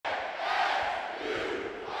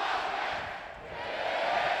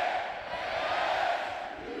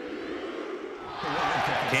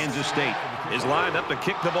Kansas State is lined up to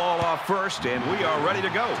kick the ball off first, and we are ready to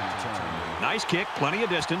go. Nice kick, plenty of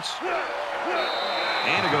distance.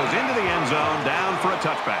 And it goes into the end zone, down for a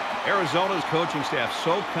touchback. Arizona's coaching staff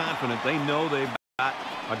so confident they know they've got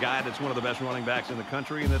a guy that's one of the best running backs in the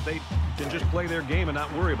country and that they can just play their game and not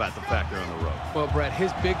worry about the fact they're on the road. Well, Brett,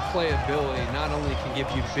 his big playability not only can give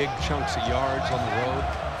you big chunks of yards on the road,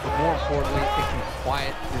 but more importantly, it can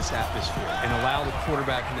quiet this atmosphere and allow the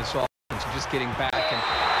quarterback in this offense just getting back. And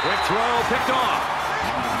quick throw, picked off.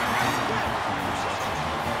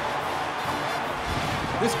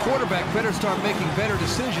 This quarterback better start making better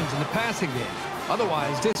decisions in the passing game.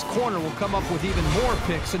 Otherwise, this corner will come up with even more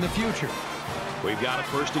picks in the future. We've got a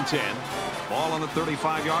 1st and 10. Ball on the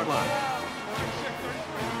 35-yard line.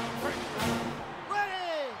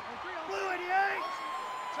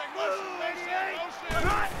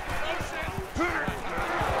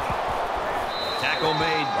 Tackle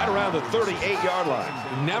made right around the 38-yard line.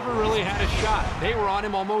 He never really had a shot. They were on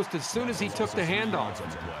him almost as soon as he took the handoff.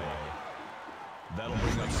 That'll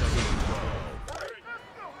bring up 2nd and 12.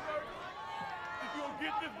 You gonna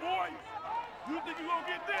get this, boy? You think you gonna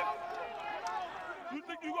get this? You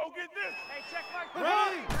think you gonna get this? Hey, check my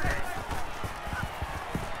run!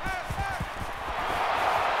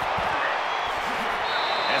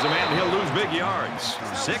 As a man, he'll lose big yards.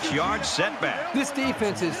 6-yard setback. This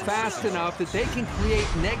defense is fast enough that they can create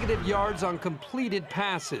negative yards on completed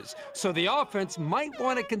passes. So the offense might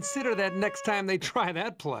want to consider that next time they try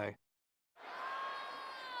that play.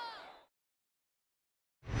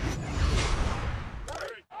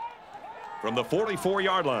 From the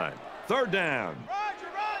 44-yard line, 3rd down. Roger!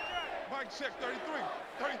 Mike, check 33.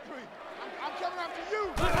 33. I'm coming after you.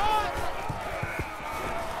 Got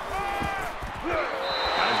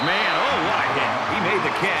his man. Oh, what a hit. He made the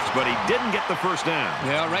catch, but he didn't get the 1st down.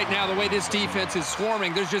 Yeah, right now, the way this defense is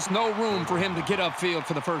swarming, there's just no room for him to get upfield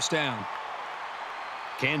for the 1st down.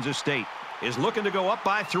 Kansas State is looking to go up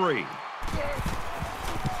by 3.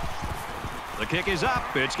 The kick is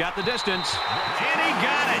up. It's got the distance. And he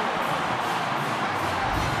got it.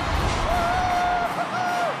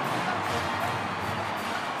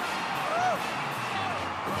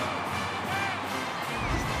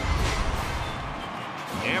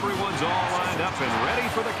 Everyone's all lined up and ready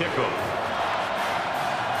for the kickoff.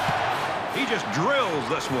 He just drills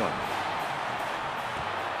this one.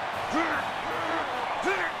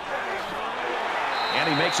 And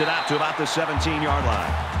he makes it out to about the 17-yard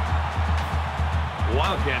line.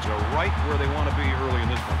 Wildcats are right where they want to be early in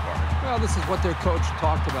this one, Carter. Well, this is what their coach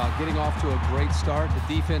talked about, getting off to a great start.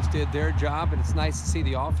 The defense did their job, and it's nice to see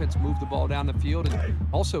the offense move the ball down the field and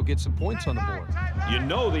also get some points on the board. You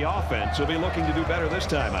know the offense will be looking to do better this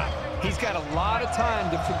time out. He's got a lot of time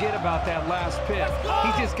to forget about that last pick.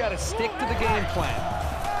 He's just got to stick to the game plan.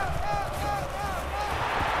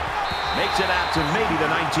 Makes it out to maybe the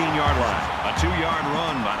 19-yard line. A 2-yard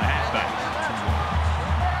run by the halfback.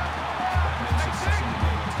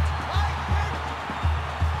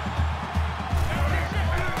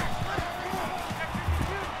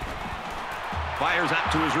 Fires out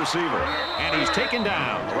to his receiver, and he's taken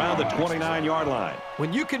down around the 29-yard line.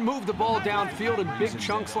 When you can move the ball downfield in big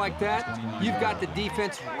chunks like that, you've got the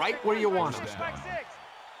defense right where you want them.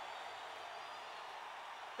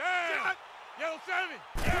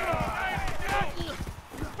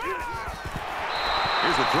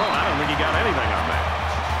 Here's the throw. I don't think he got anything on that.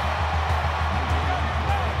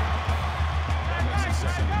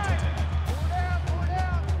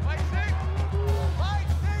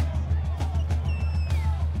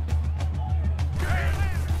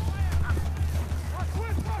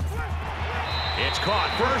 It's caught.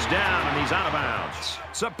 1st down, and he's out of bounds.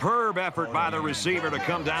 Superb effort by the receiver to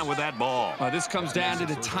come down with that ball. This comes down to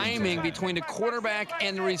the timing between the quarterback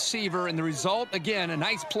and the receiver, and the result, again, a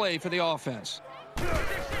nice play for the offense. Nice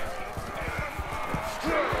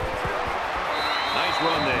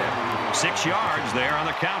run there. 6 yards there on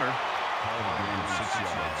the counter.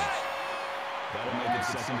 That'll make it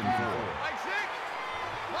 2nd and 4.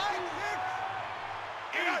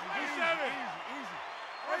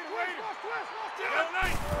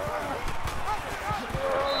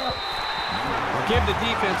 Give the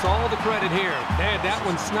defense all the credit here. They had that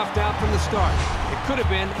one snuffed out from the start. It could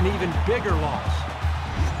have been an even bigger loss.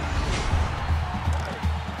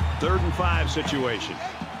 3rd and 5 situation.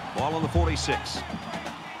 Ball on the 46.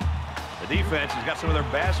 The defense has got some of their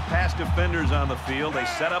best pass defenders on the field. They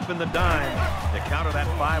set up in the dime to counter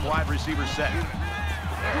that 5 wide receiver set.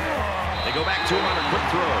 They go back to him on a quick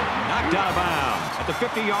throw. Knocked out of bounds at the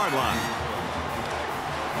 50-yard line.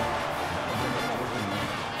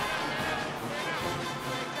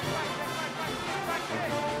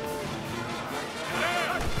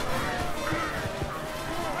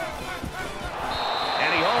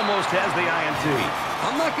 has the INT.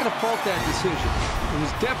 I'm not going to fault that decision. It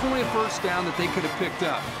was definitely a first down that they could have picked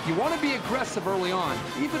up. You want to be aggressive early on,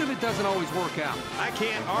 even if it doesn't always work out. I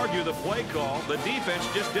can't argue the play call. The defense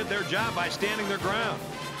just did their job by standing their ground.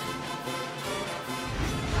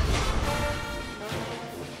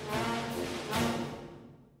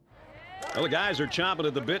 Well, the guys are chomping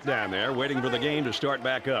at the bit down there, waiting for the game to start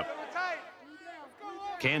back up.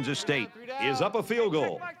 Kansas State is up a field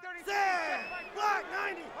goal. Block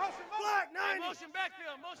 90. Block 90. Motion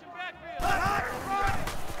backfield. Motion backfield.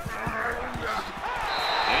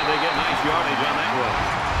 And they get nice yardage on that run.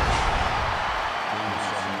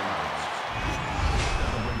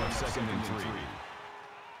 Second and 3.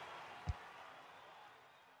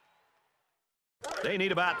 They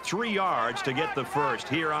need about 3 yards to get the first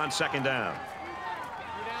here on second down.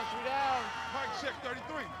 3 down. Mark check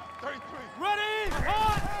 33. 33. Ready.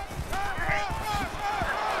 Hot.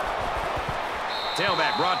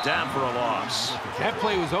 Tailback brought down for a loss. That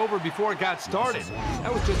play was over before it got started.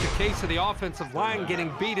 That was just a case of the offensive line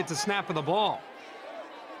getting beat at the snap of the ball.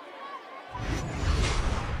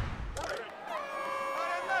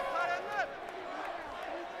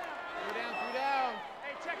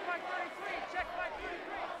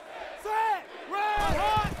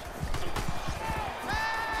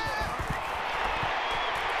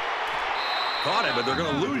 Caught him, but they're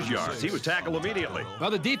going to lose yards. He was tackled immediately.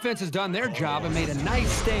 Well, the defense has done their job and made a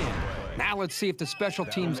nice stand. Now let's see if the special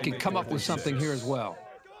teams can come up with something here as well.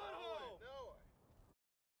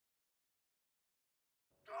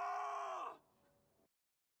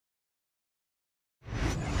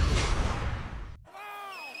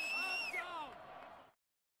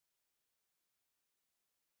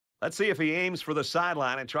 Let's see if he aims for the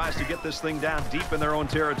sideline and tries to get this thing down deep in their own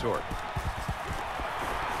territory.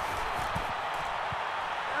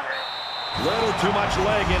 Little too much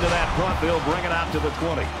leg into that punt. They'll bring it out to the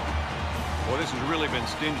 20. Well, this has really been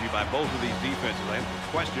stingy by both of these defenses. The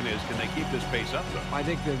question is, can they keep this pace up, though? I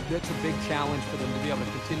think that's a big challenge for them to be able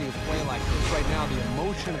to continue to play like this. Right now, the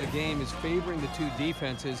emotion of the game is favoring the two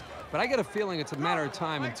defenses, but I get a feeling it's a matter of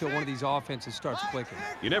time until one of these offenses starts clicking.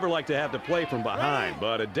 You never like to have to play from behind,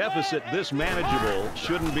 but a deficit this manageable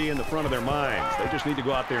shouldn't be in the front of their minds. They just need to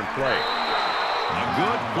go out there and play. A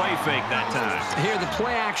good play fake that time. Here, the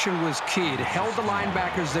play action was key. It held the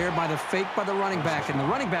linebackers there by the fake by the running back, and the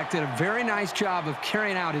running back did a very nice job of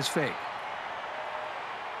carrying out his fake.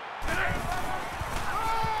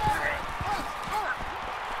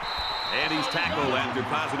 And he's tackled after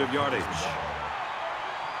positive yardage.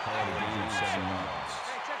 Call the game 7 yards.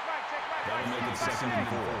 That'll make it second and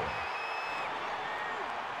 4.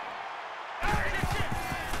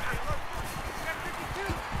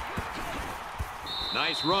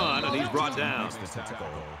 Nice run, and he's brought down.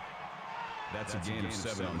 That's a gain of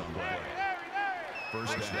 7 on the play.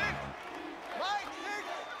 First down.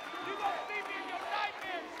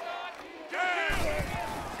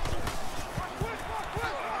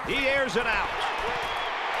 He airs it out.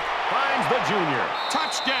 Finds the junior.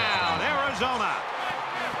 Touchdown, Arizona.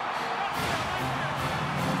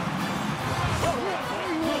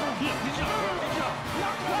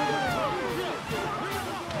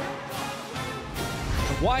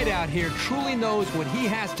 The wideout here truly knows what he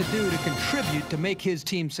has to do to contribute to make his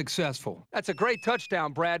team successful. That's a great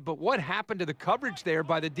touchdown, Brad, but what happened to the coverage there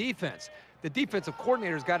by the defense? The defensive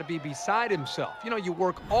coordinator's got to be beside himself. You know, you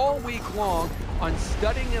work all week long on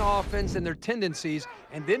studying an offense and their tendencies,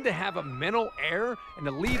 and then to have a mental error and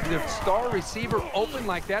to leave the star receiver open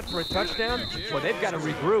like that for a touchdown, well, they've got to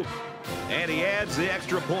regroup. And he adds the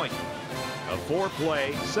extra point. A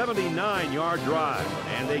 4-play, 79-yard drive,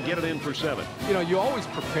 and they get it in for 7. You know, you always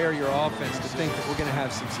prepare your offense to think that we're going to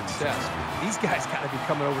have some success. These guys got to be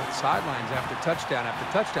coming over the sidelines after touchdown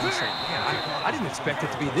saying, man, I didn't expect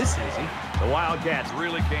it to be this easy. The Wildcats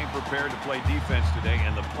really came prepared to play defense today,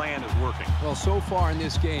 and the plan is working. Well, so far in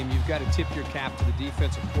this game, you've got to tip your cap to the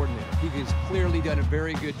defensive coordinator. He has clearly done a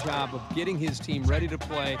very good job of getting his team ready to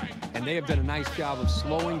play, and they have done a nice job of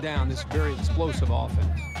slowing down this very explosive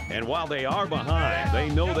offense. And while they are behind, they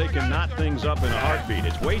know they can knot things up in a heartbeat.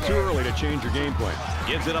 It's way too early to change your game plan.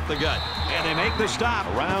 Gives it up the gut, and they make the stop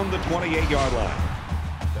around the 28-yard line.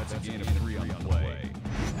 That's a gain of 3 on the play.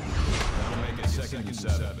 That'll make it second and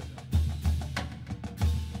 7.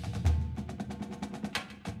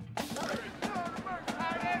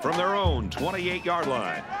 From their own 28-yard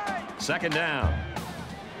line, second down.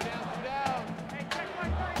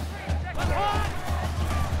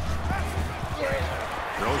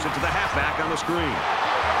 Throws it to the halfback on the screen.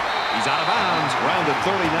 He's out of bounds around the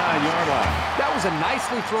 39-yard line. That was a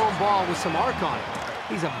nicely thrown ball with some arc on it.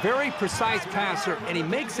 He's a very precise passer, and he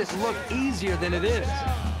makes it look easier than it is.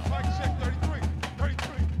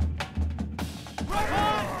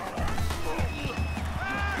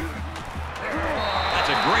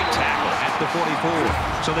 4.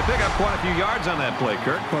 So they pick up quite a few yards on that play,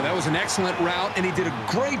 Kurt. Well, that was an excellent route, and he did a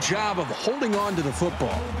great job of holding on to the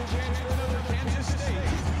football.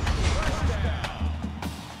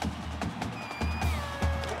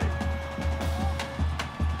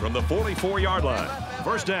 From the 44-yard line,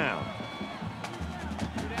 first down.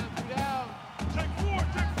 Take 4,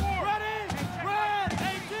 take 4. Ready, run,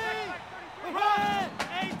 18, run,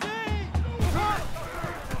 18, run.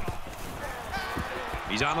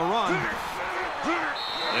 He's on the run.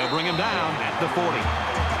 They'll bring him down at the 40.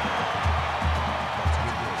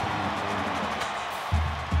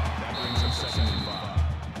 That brings him 2nd and 5.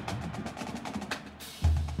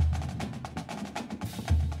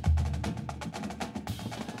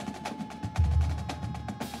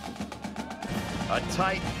 A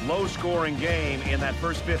tight, low-scoring game in that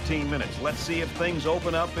first 15 minutes. Let's see if things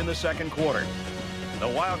open up in the second quarter. The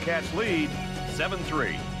Wildcats lead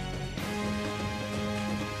 7-3.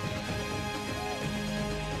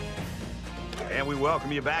 And we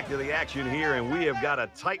welcome you back to the action here, and we have got a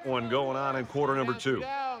tight one going on in quarter number 2.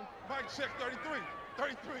 Mike, check 33,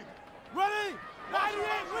 33. Ready,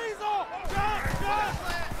 98, Weasel, jump, jump,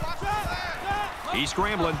 jump. He's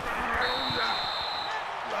scrambling.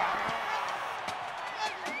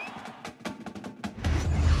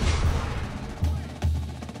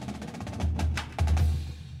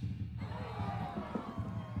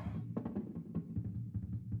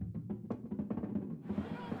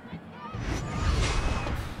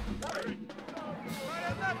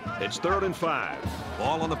 It's 3rd and 5.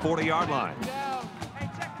 Ball on the 40-yard line. Hey,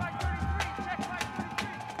 check Mike 33, check Mike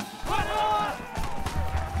 33. Run on!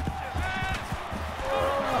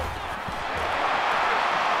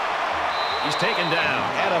 He's taken down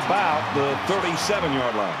at about the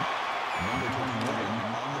 37-yard line. Number 29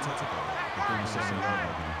 on the tackle. The 37-yard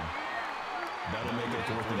line. That'll make it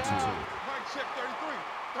 4th and 2. Mike, check 33,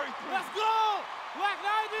 33. Let's go! Black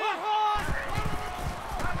 90,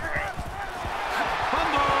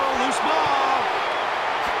 Fumble, loose ball.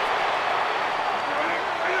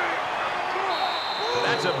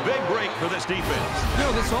 That's a big break for this defense. You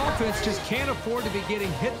know, this offense just can't afford to be getting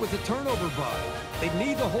hit with the turnover bug. They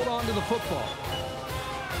need to hold on to the football.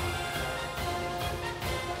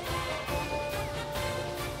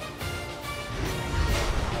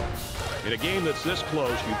 In a game that's this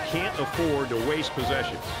close, you can't afford to waste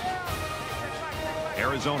possessions.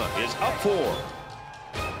 Arizona is up 4.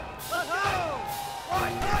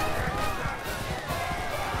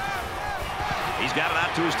 He's got it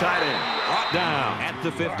out to his tight end. Brought down at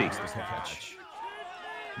the 50.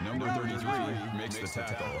 Number 33 makes the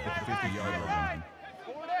tackle at the 50-yard line.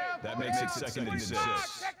 That makes it 2nd and 6.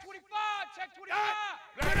 check 25, check 25.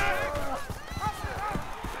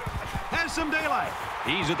 Has some daylight.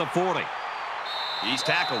 He's at the 40. He's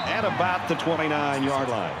tackled at about the 29-yard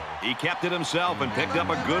line. He kept it himself and picked up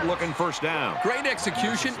a good-looking first down. Great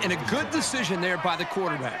execution and a good decision there by the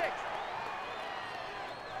quarterback.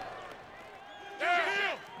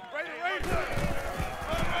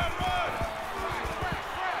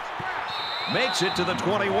 Makes it to the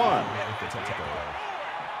 21.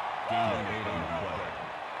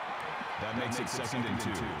 That makes it 2nd and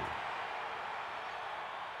 2.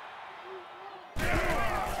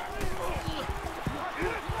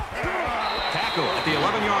 Tackle at the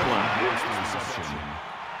 11-yard line. Reception.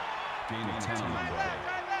 Gain of 10 on the play.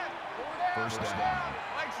 First down.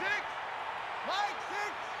 Mike 6, Mike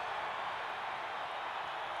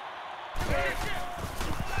 6.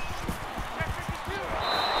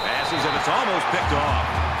 Passes, and it's almost picked off.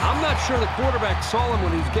 I'm not sure the quarterback saw him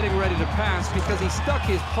when he was getting ready to pass because he stuck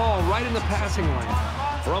his paw right in the passing lane.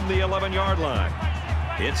 From the 11-yard line,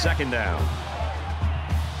 it's 2nd down.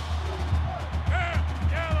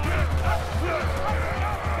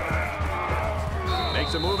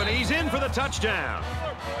 Makes a move, and he's in for the touchdown.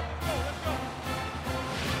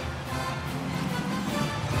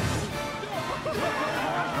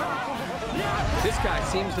 This guy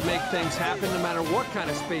seems to make things happen no matter what kind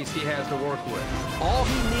of space he has to work with. All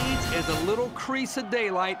he needs is a little crease of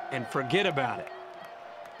daylight, and forget about it.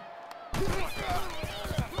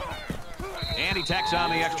 And he tacks on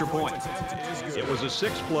the extra point. It was a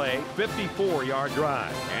 6-play, 54-yard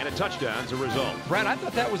drive, and a touchdown as a result. Brad, I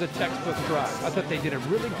thought that was a textbook drive. I thought they did a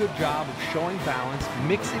really good job of showing balance,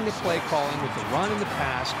 mixing the play calling with the run and the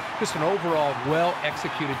pass. Just an overall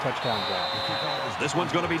well-executed touchdown drive. This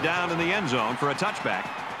one's going to be down in the end zone for a touchback.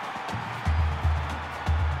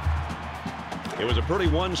 It was a pretty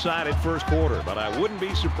one-sided first quarter, but I wouldn't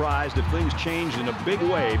be surprised if things changed in a big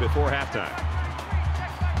way before halftime.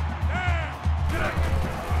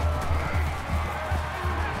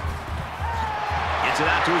 Gets it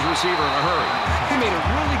out to his receiver in a hurry. He made a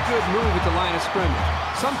really good move at the line of scrimmage.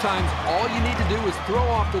 Sometimes all you need to do is throw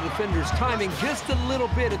off the defender's timing just a little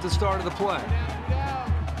bit at the start of the play.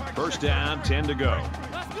 First down, 10 to go.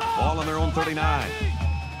 Ball on their own 39.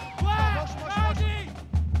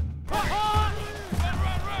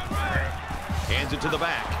 Hands it to the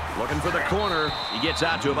back. Looking for the corner. He gets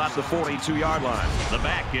out to about the 42-yard line. The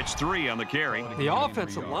back gets 3 on the carry. The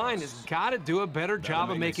offensive line has got to do a better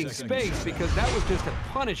job of making space because that was just a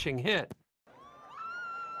punishing hit.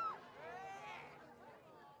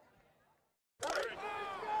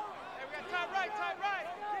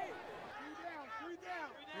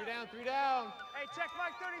 Three down. Hey, check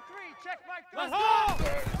Mike 33. Check Mike 33. Let's go!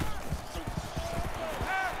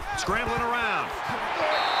 Scrambling around.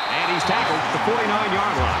 And he's tackled at the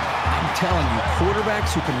 49-yard line. I'm telling you,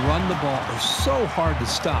 quarterbacks who can run the ball are so hard to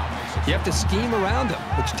stop. You have to scheme around them,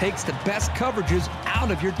 which takes the best coverages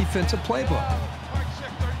out of your defensive playbook.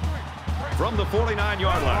 From the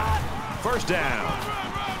 49-yard line. First down.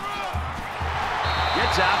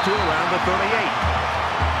 Gets out to around the 38.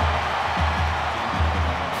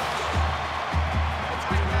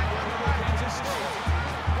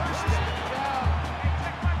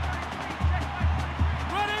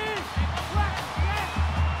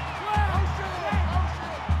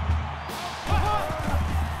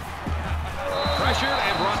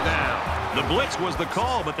 The blitz was the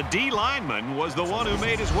call, but the D lineman was the one who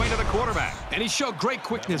made his way to the quarterback. And he showed great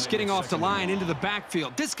quickness getting off the line into the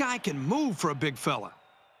backfield. This guy can move for a big fella.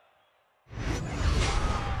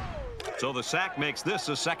 So the sack makes this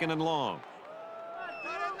a 2nd and long.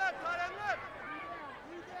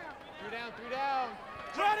 Three down.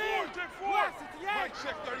 Check 4. Mike,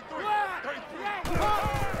 check 33. 33.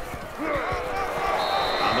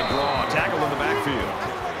 On the draw, tackle in the backfield.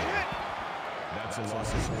 That's a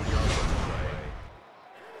loss of 4 yards on the play.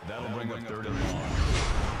 That'll bring up 3rd and long.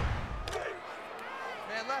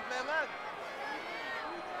 Man left.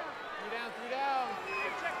 Three down. Hey,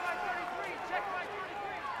 check Mike 33. Check Mike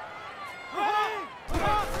 33.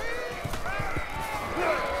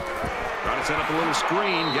 Trying to set up a little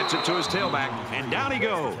screen, gets it to his tailback, and down he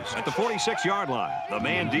goes at the 46-yard line. The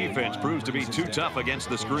man defense proves to be too tough against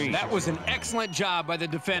the screen. That was an excellent job by the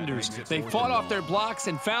defenders. They fought off their blocks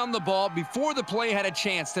and found the ball before the play had a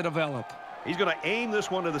chance to develop. He's going to aim this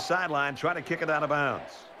one to the sideline, try to kick it out of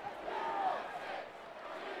bounds.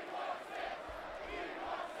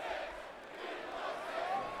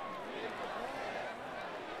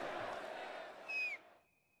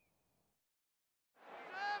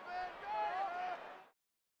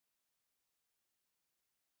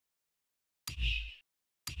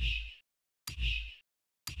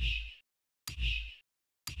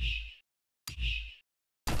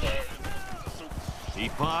 He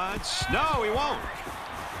punts. No, he won't.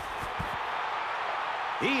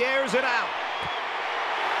 He airs it out.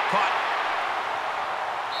 Caught.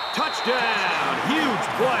 Touchdown. Huge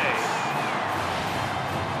play.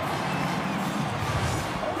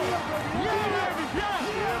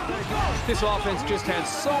 This offense just has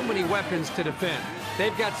so many weapons to defend.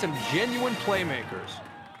 They've got some genuine playmakers.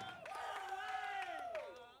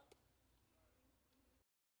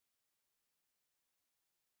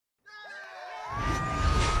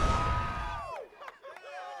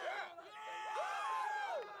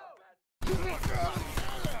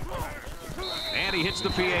 And he hits the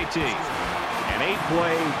PAT. An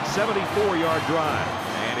 8-play, 74-yard drive.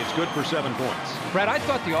 And it's good for 7 points. Brad, I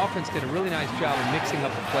thought the offense did a really nice job of mixing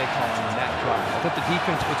up the play calling in that drive. I thought the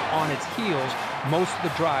defense was on its heels most of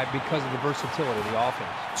the drive because of the versatility of the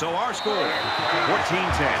offense. So our score, 14-10.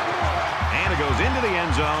 And it goes into the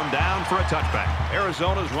end zone, down for a touchback.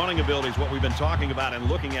 Arizona's running ability is what we've been talking about and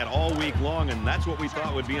looking at all week long, and that's what we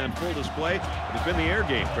thought would be on full display. It's been the air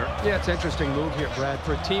game, Kirk. Yeah, it's an interesting move here, Brad.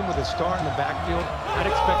 For a team with a star in the backfield, I'd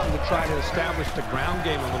expect them to try to establish the ground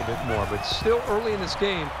game a little bit more, but still early in this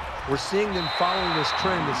game, we're seeing them following this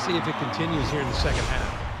trend to see if it continues here in the second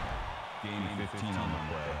half. Game 15 on the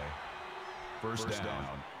play. First down.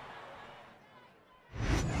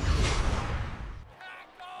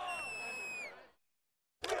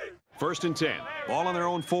 First and 10. Ball on their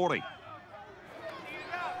own 40.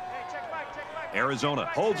 Arizona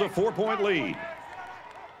holds a 4-point lead. On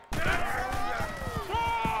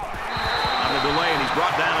the delay, and he's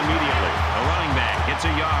brought down immediately. The running back gets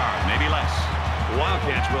a yard, maybe less. The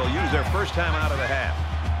Wildcats will use their first time out of the half.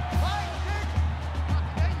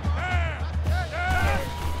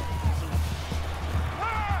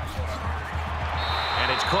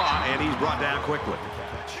 And it's caught, and he's brought down quickly.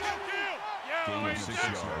 Gain of 6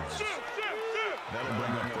 yards. That'll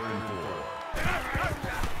bring up 3rd and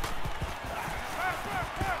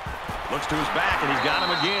 4. Looks to his back, and he's got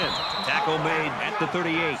him again. Tackle made at the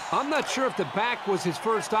 38. I'm not sure if the back was his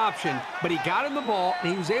first option, but he got him the ball,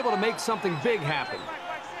 and he was able to make something big happen.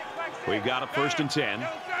 We've got a 1st and 10.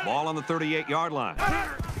 Ball on the 38-yard line.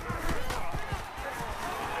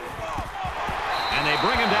 And they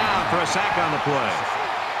bring him down for a sack on the play.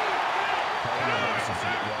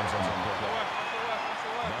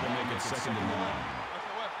 That'll make it 2nd and 9.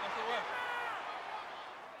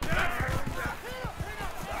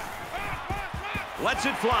 Lets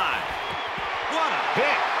it fly. What a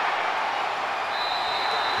pick.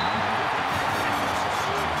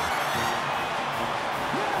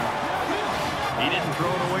 He didn't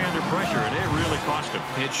throw it away under pressure, and it really cost him.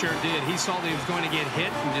 It sure did. He saw that he was going to get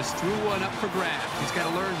hit and just threw one up for grabs. He's got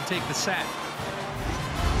to learn to take the sack.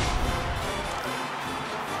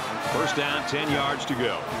 1st down, 10 yards to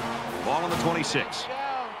go. Ball on the 26.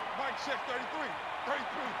 Mike check 33. 33.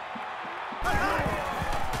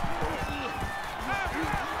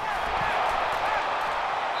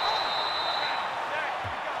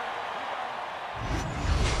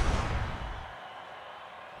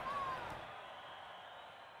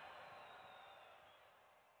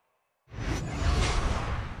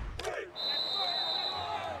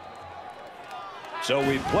 So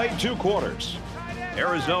we've played 2 quarters.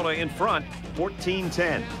 Arizona in front,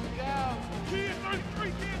 14-10.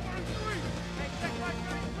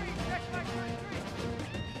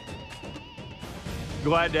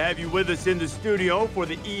 Glad to have you with us in the studio for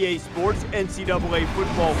the EA Sports NCAA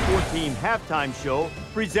Football 14 halftime show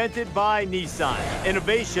presented by Nissan.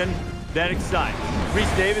 Innovation that excites.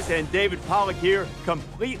 Reese Davis and David Pollack here,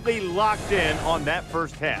 completely locked in on that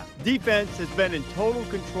first half. Defense has been in total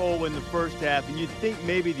control in the first half, and you'd think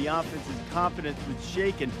maybe the offense's confidence was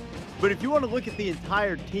shaken. But if you want to look at the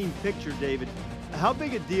entire team picture, David, how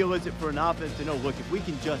big a deal is it for an offense to know, look, if we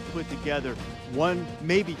can just put together 1,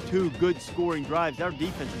 maybe 2 good scoring drives, our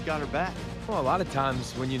defense has got our back? Well, a lot of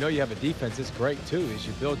times when you know you have a defense, it's great too, is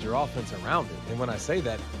you build your offense around it. And when I say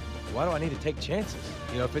that, why do I need to take chances?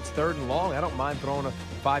 You know, if it's 3rd and long, I don't mind throwing a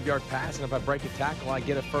 5-yard pass, and if I break a tackle, I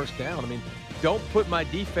get a 1st down. I mean, don't put my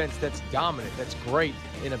defense that's dominant, that's great,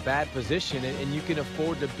 in a bad position, and you can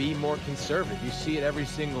afford to be more conservative. You see it every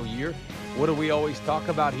single year. What do we always talk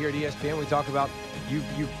about here at ESPN? We talk about you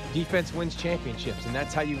defense wins championships, and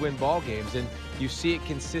that's how you win ball games, and you see it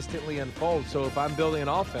consistently unfold. So if I'm building an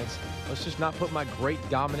offense, let's just not put my great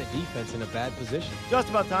dominant defense in a bad position. Just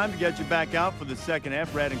about time to get you back out for the second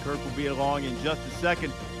half. Brad and Kirk will be along in just a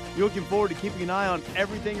second. You're looking forward to keeping an eye on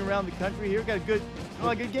everything around the country here. Got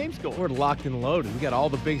a good game score. We're locked and loaded. We got all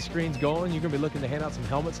the big screens going. You're going to be looking to hand out some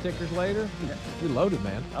helmet stickers later. Yeah. We're loaded,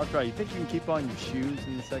 man. I'll try. You think you can keep on your shoes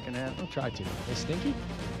in the second half? I'll try to. They stinky?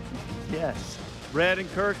 Yes. Brad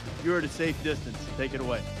and Kirk, you're at a safe distance. Take it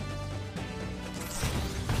away.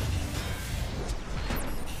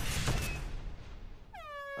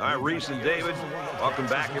 All right, Reese and David, welcome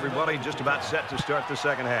back, everybody. Just about set to start the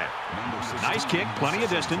second half. Nice kick, plenty of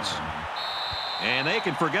distance. And they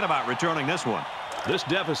can forget about returning this one. This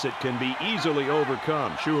deficit can be easily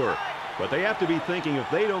overcome, sure. But they have to be thinking if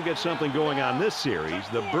they don't get something going on this series,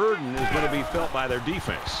 the burden is going to be felt by their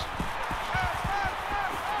defense.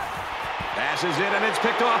 Passes it, and it's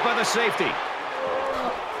picked off by the safety.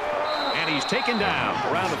 And he's taken down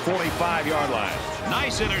around the 45-yard line.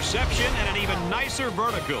 Nice interception and an even nicer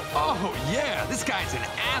vertical. Oh, yeah, this guy's an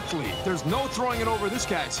athlete. There's no throwing it over this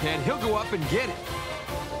guy's head. He'll go up and get it.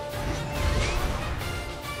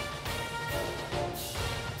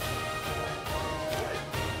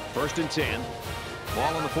 First and 10.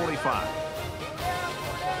 Ball on the 45.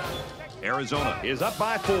 Arizona is up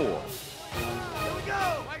by 4. Here we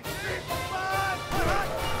go.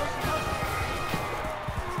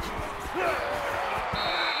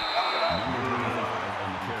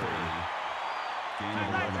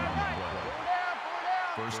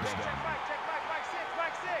 First down. Check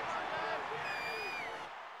back,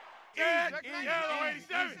 6. Yellow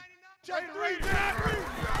 87. Check 3.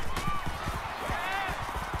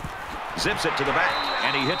 Zips it to the back,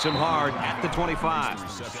 and he hits him hard at the 25.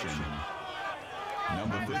 Reception.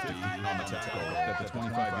 Number 50 on the tackle at the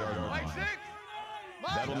 25-yard line.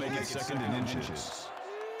 That'll make it 2nd and inches.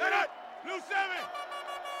 Blue 7.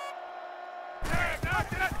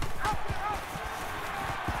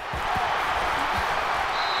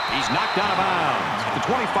 He's knocked out of bounds at the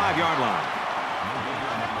 25-yard line.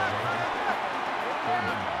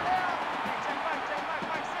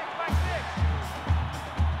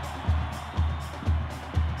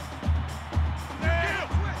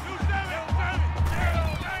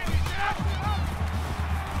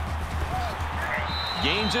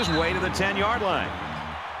 Gains his way to the 10-yard line.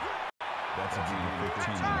 That's a gain of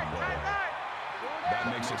 15 on the play. That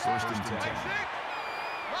makes it 1st and 10.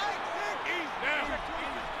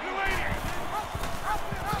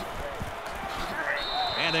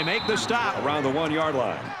 And they make the stop around the 1-yard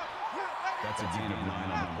line. That's a gain of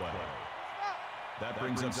 9 on the play. That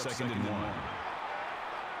brings up 2nd and 1.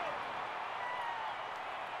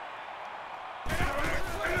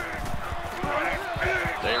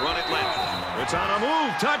 They run it left. It's on a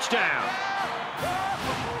move. Touchdown.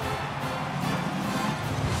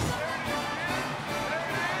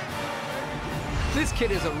 This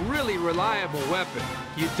kid is a really reliable weapon.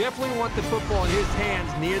 You definitely want the football in his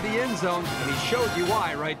hands near the end zone, and he showed you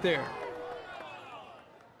why right there.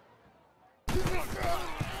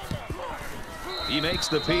 He makes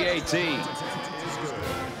the PAT.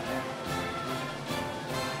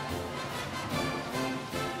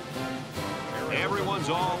 Everyone's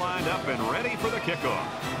all lined up and ready for the kickoff.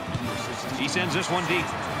 He sends this one deep.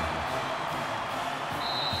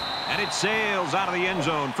 And it sails out of the end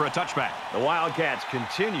zone for a touchback. The Wildcats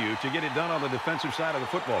continue to get it done on the defensive side of the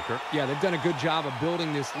football, Kirk. Yeah, they've done a good job of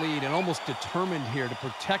building this lead and almost determined here to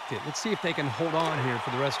protect it. Let's see if they can hold on here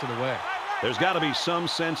for the rest of the way. There's got to be some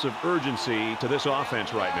sense of urgency to this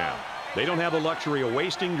offense right now. They don't have the luxury of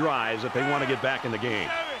wasting drives if they want to get back in the game.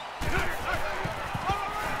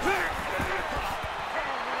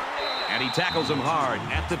 And he tackles him hard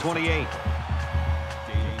at the 28.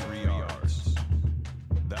 Gaining 3 yards.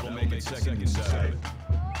 That'll make it 2nd and 7.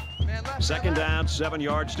 2nd down, 7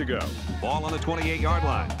 yards to go. Ball on the 28-yard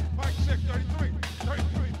line.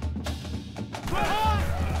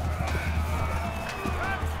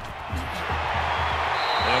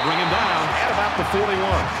 They'll bring him down at about the 41.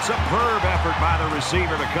 Superb effort by the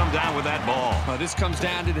receiver to come down with that ball. This comes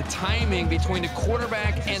down to the timing between the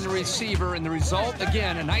quarterback and the receiver, and the result,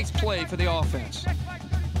 again, a nice play for the offense.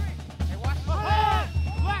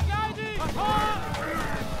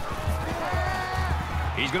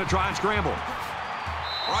 He's going to try and scramble.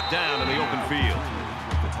 Brought down to the open field.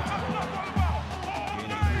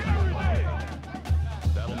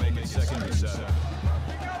 That'll make it 2nd and 7.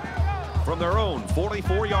 From their own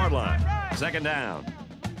 44-yard line. 2nd down.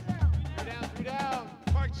 3 down.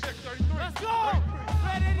 Let's go!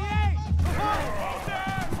 Red 88!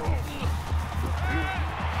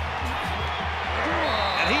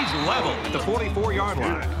 And he's level at the 44-yard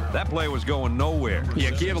line. That play was going nowhere.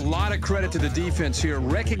 Yeah, give a lot of credit to the defense here,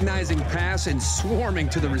 recognizing pass and swarming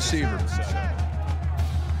to the receiver.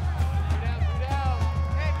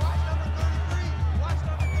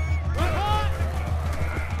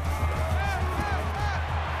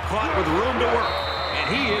 Caught with room to work. And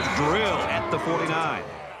he is drilled at the 49.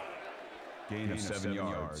 Gain of 7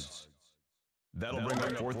 yards. That'll bring up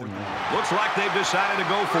 4th and 1. Looks like they've decided to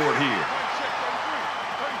go for it here.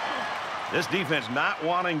 This defense not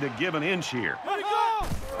wanting to give an inch here.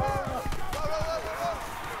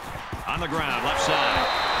 On the ground, left side.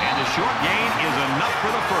 And the short gain is enough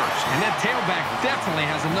for the first. And that tailback definitely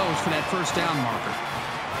has a nose for that 1st down marker.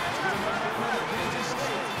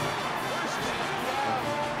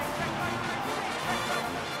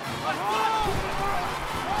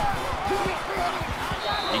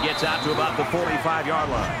 He gets out to about the 45-yard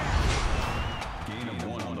line. Gain of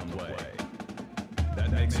 1 on the play. That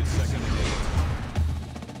makes it 2nd and 8.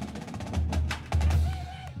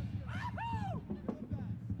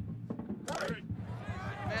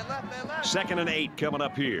 2nd and 8 coming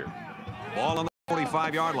up here. Ball on the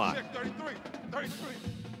 45-yard line.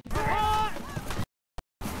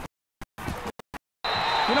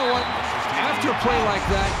 You know what? After a play like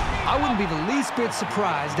that, I wouldn't be the least bit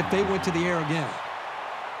surprised if they went to the air again.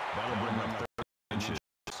 That'll bring up 30 inches.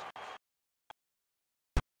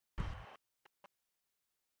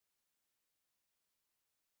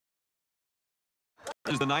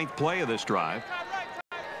 This is the 9th play of this drive.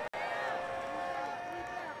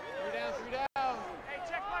 3 down. Hey,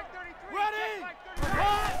 check Mike 33. Ready?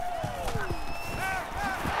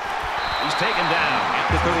 He's taken down at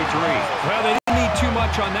the 33. Well, they didn't need too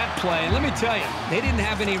much on that play. And let me tell you, they didn't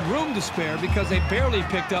have any room to spare because they barely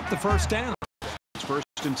picked up the 1st down. It's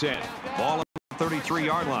 1st and 10. Ball on the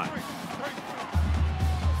 33-yard line.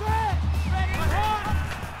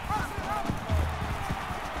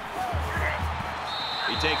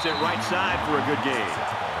 He takes it right side for a good gain.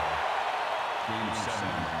 Gain of 7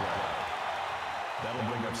 on the play. That'll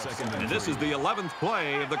bring up 2nd and 3. And this is the 11th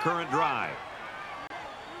play of the current drive.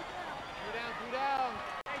 3 down.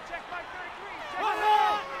 Hey, check Mike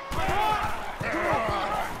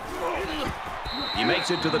 33. He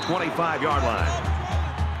makes it to the 25-yard line.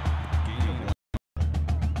 Gain of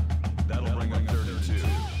 1. That'll bring up 32.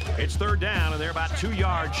 It's 3rd down, and they're about 2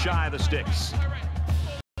 yards shy of the sticks.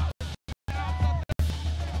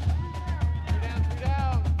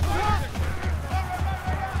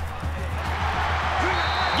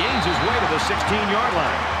 16-yard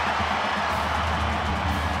line.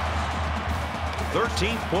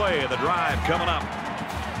 13th play of the drive coming up.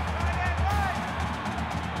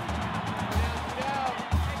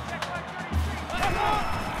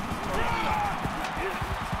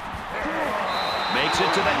 Makes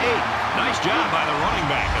it to the 8. Nice job by the running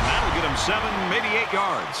back, and that'll get him 7, maybe 8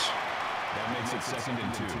 yards. That makes it 2nd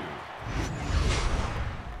and 2.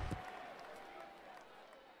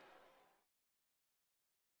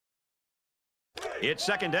 It's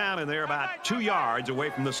 2nd down, and they're about 2 yards away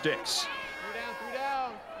from the sticks. 3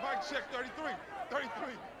 down. Mike, check 33.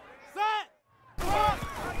 33.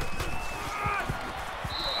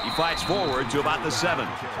 He fights forward to about the 7.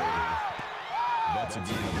 That's a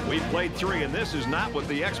gain. We've played 3, and this is not what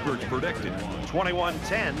the experts predicted.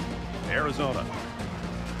 21-10, Arizona.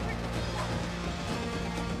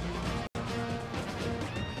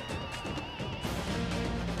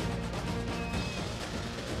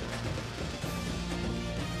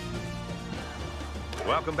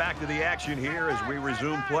 Welcome back to the action here as we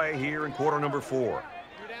resume play here in quarter number 4.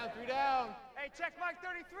 3 down. Hey, check Mike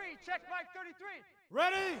 33. Check Mike 33.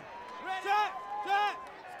 Ready. Check.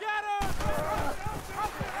 Scatter.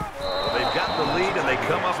 Well, they've got the lead, and they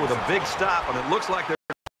come up with a big stop, and it looks like they're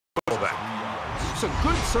going to back. It's a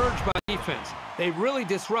good surge by defense. They really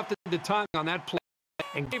disrupted the timing on that play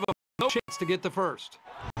and gave up no chance to get the first.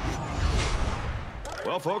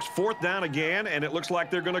 Well, folks, 4th down again, and it looks like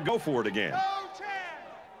they're going to go for it again.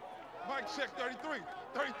 Mike, check 33.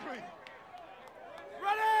 33.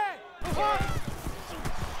 Ready.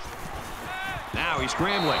 Now he's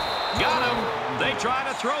scrambling. Got him. They tried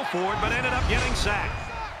to throw for it, but ended up getting sacked.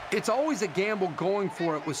 It's always a gamble going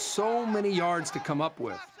for it with so many yards to come up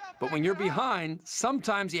with. But when you're behind,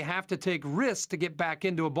 sometimes you have to take risks to get back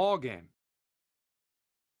into a ball game.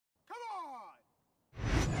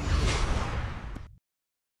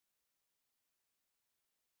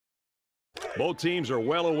 Both teams are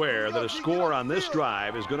well aware that a score on this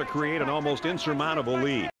drive is going to create an almost insurmountable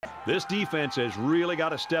lead. This defense has really got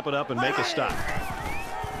to step it up and make a stop.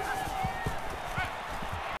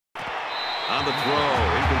 On the throw,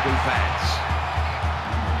 incomplete pass.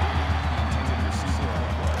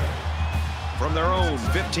 From their own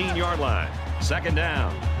 15-yard line, 2nd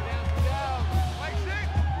down.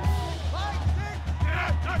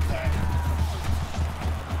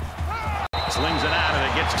 Slings it out, and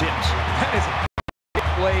it gets tipped. That is a big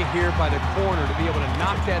play here by the corner to be able to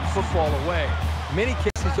knock that football away. In many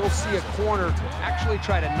cases, you'll see a corner actually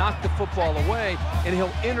try to knock the football away, and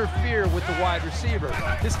he'll interfere with the wide receiver.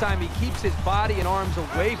 This time, he keeps his body and arms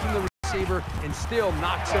away from the receiver and still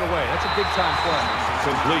knocks it away. That's a big-time play.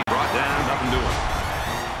 Complete. Brought down, nothing doing.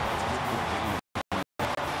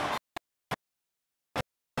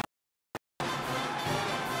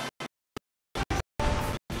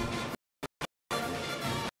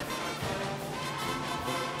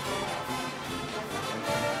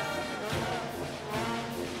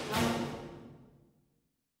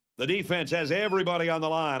 The defense has everybody on the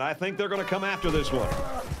line. I think they're going to come after this one.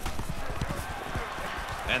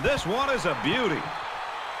 And this one is a beauty.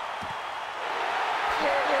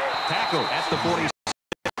 Tackle at the 46.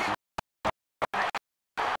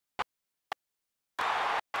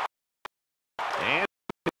 And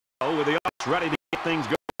with the offense ready to get things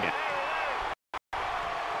going.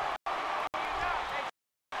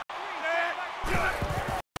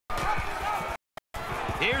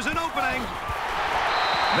 Here's an opening.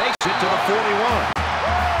 Makes it to the 41.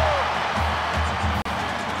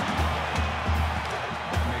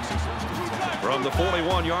 From the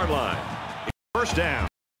 41-yard line. First down.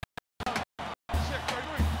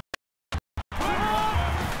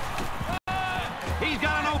 He's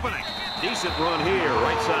got an opening. Decent run here,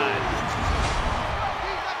 right side.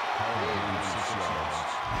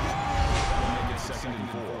 Make it 2nd and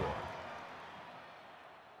 4.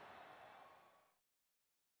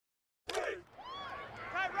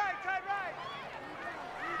 Tight right.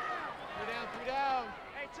 3 down.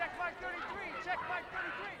 Hey, check Mike 33. Check Mike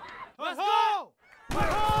 33. Let's go!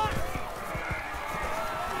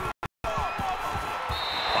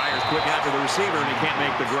 Fires quick after the receiver, and he can't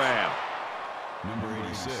make the grab. Number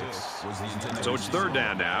 86 was the intended. So it's 3rd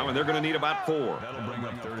down now, and they're going to need about 4. That'll bring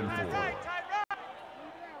up 3rd and 4. Tight right.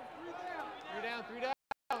 3 down.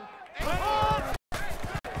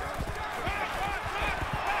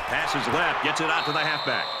 Passes left, gets it out to the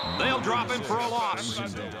halfback. They'll drop him for a loss.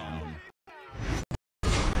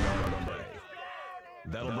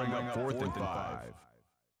 That'll bring up 4th and 5.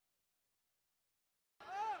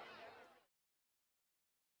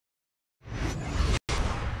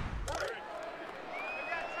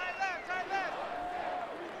 Tight left.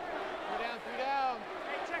 3 down.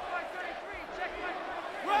 Hey, check Mike 33.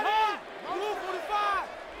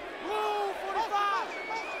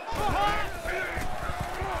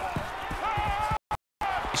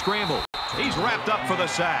 Scramble. He's wrapped up for the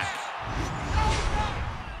sack.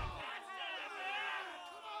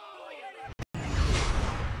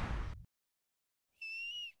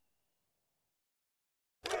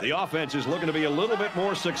 The offense is looking to be a little bit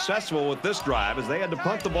more successful with this drive as they had to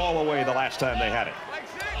punt the ball away the last time they had it.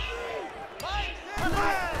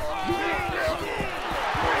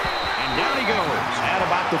 And down he goes at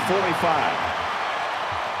about the 45.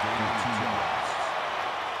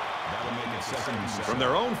 From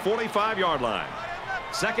their own 45-yard line.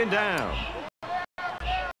 Second down.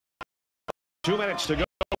 2 minutes to go.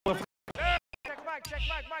 Check Mike, six,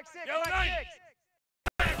 Mike, six.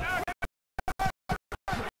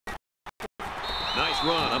 Nice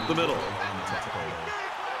run up the middle. Gain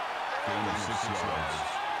of 6 yards.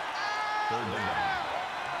 Third down.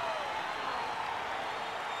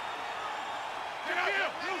 Get out here.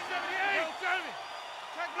 Blue 78. Blue 70.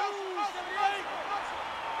 Check blue 78.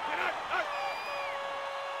 Get out.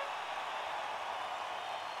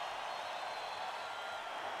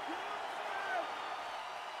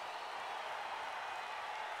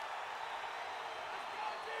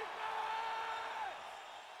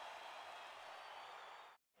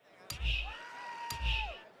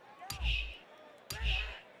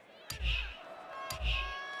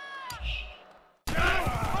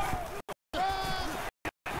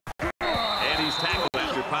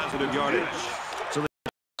 Positive yardage. So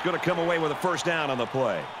it's going to come away with a first down on the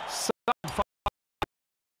play.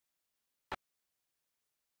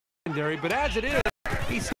 But as it is,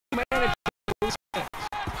 he's managed to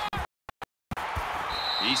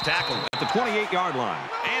He's tackled at the 28-yard line.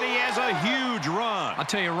 And he has a huge run. I'll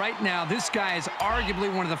tell you right now, this guy is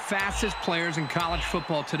arguably one of the fastest players in college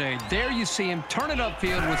football today. There you see him turn it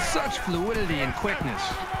upfield with such fluidity and quickness.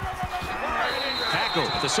 Tackled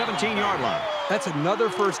at the 17-yard line. That's another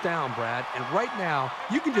first down, Brad. And right now,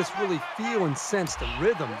 you can just really feel and sense the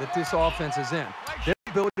rhythm that this offense is in. Their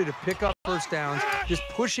ability to pick up first downs, just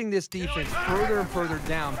pushing this defense further and further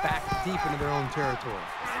down, back deep into their own territory.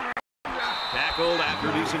 Tackled after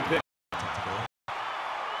a decent pick.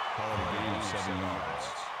 Call it a gain of 7 yards.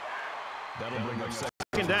 That'll bring up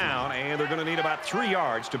second down, and they're going to need about 3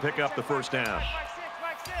 yards to pick up the first down.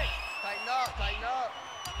 Mike, six. Tighten up.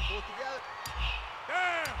 Pull it together.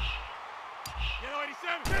 Damn. Yellow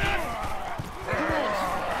 87.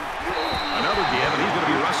 Another give, and he's going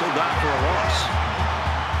to be wrestled down for a loss.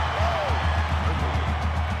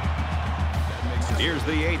 Here's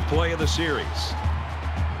the 8th play of the series.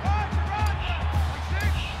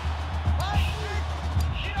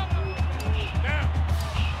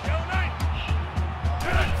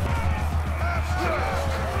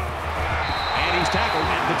 And he's tackled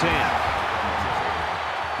at the 10.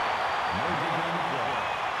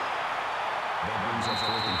 That brings us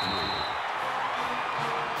 4th and 3.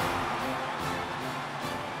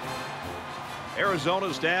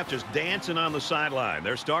 Arizona's staff just dancing on the sideline.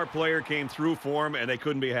 Their star player came through for them, and they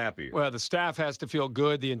couldn't be happier. Well, the staff has to feel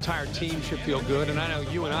good. The entire team should feel good. And I know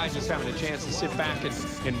you and I just having a chance to sit back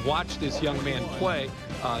and watch this young man play.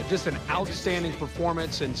 Just an outstanding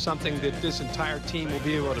performance and something that this entire team will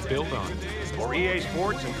be able to build on. For EA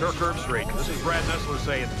Sports and Kirk Herbstreit, this is Brad Nessler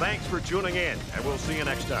saying thanks for tuning in, and we'll see you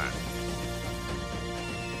next time.